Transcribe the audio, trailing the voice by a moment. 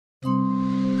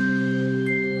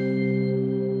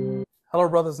Hello,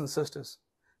 brothers and sisters.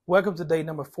 Welcome to day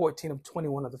number 14 of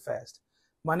 21 of the fast.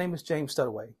 My name is James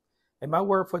Studaway, and my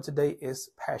word for today is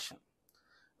passion.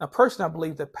 Now, personally, I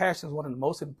believe that passion is one of the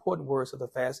most important words of the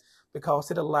fast because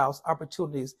it allows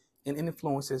opportunities and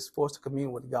influences for us to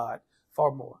commune with God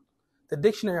far more. The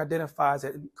dictionary identifies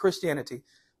that in Christianity,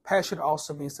 passion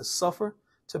also means to suffer,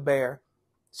 to bear,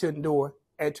 to endure,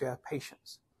 and to have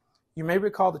patience. You may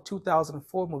recall the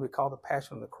 2004 movie called The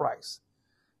Passion of the Christ,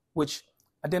 which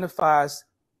identifies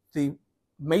the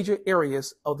major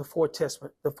areas of the four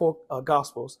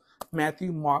Gospels,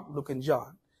 Matthew, Mark, Luke, and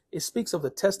John. It speaks of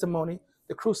the testimony,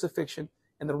 the crucifixion,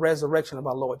 and the resurrection of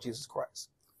our Lord Jesus Christ.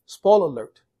 Spoiler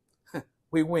alert,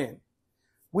 we win.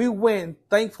 We win,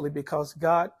 thankfully, because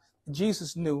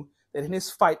Jesus knew that in his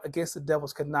fight against the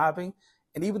devil's conniving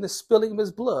and even the spilling of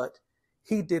his blood,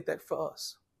 he did that for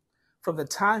us. From the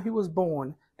time he was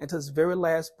born until his very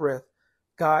last breath,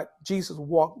 Jesus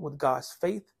walked with God's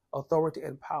faith, authority,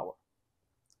 and power.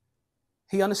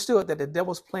 He understood that the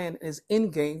devil's plan in his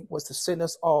end game was to send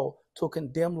us all to a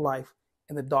condemned life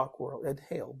in the dark world, in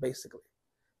hell, basically.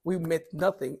 We meant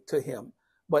nothing to him,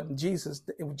 but in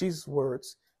Jesus'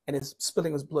 words and his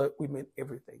spilling his blood, we meant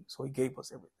everything. So he gave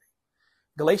us everything.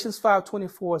 Galatians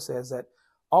 5:24 says that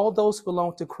all those who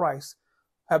belong to Christ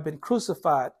have been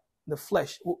crucified in the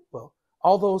flesh. Well,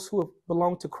 all those who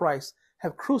belong to Christ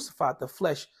have crucified the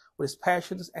flesh with its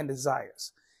passions and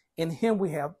desires. In him we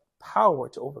have power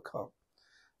to overcome.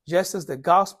 Just as the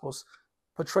Gospels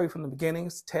portray from the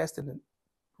beginnings, test, and the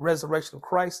resurrection of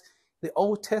Christ, the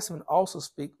Old Testament also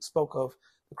spoke of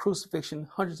the crucifixion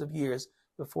hundreds of years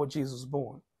before Jesus was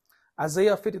born.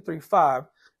 Isaiah 53:5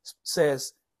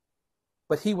 says,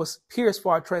 "But he was pierced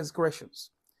for our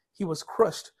transgressions. He was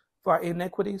crushed for our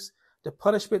iniquities. The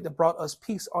punishment that brought us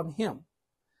peace on him,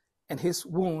 and his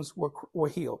wounds were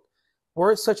healed."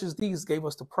 Words such as these gave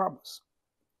us the promise.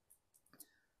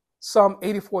 Psalm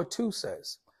 84:2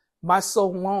 says, "My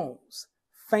soul longs,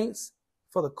 faints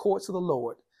for the courts of the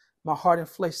Lord. My heart and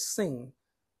flesh sing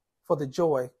for the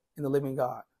joy in the living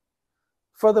God."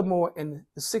 Furthermore, in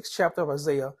the 6th chapter of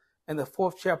Isaiah and the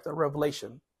 4th chapter of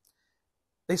Revelation,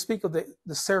 they speak of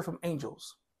the seraphim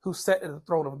angels who sat at the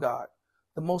throne of God,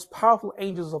 the most powerful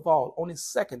angels of all, only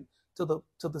second to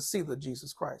the seat of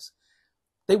Jesus Christ.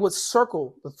 They would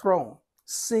circle the throne,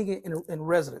 singing in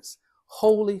resonance,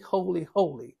 "Holy, holy,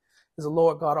 holy is the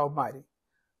Lord God Almighty.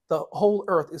 The whole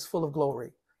earth is full of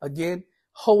glory." Again,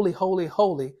 "Holy, holy,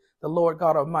 holy, the Lord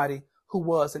God Almighty, who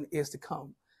was and is to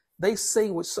come." They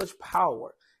sing with such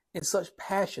power and such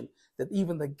passion that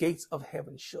even the gates of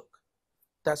heaven shook.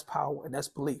 That's power and that's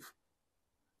belief.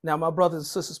 Now, my brothers and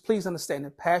sisters, please understand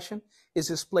that passion is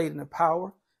displayed in the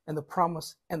power and the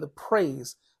promise and the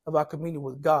praise of our communion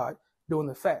with God during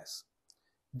the fast.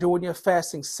 During your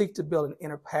fasting, seek to build an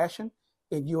inner passion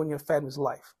in you and your family's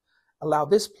life. Allow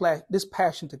this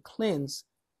passion to cleanse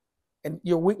and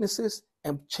your weaknesses,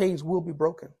 and chains will be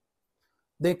broken.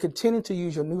 Then continue to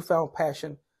use your newfound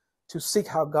passion to seek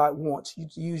how God wants you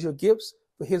to use your gifts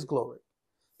for his glory.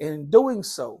 And in doing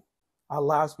so, our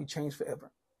lives will be changed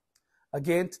forever.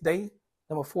 Again, today,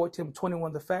 number 14,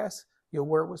 21, the fast, your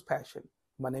word was passion.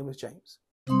 My name is James.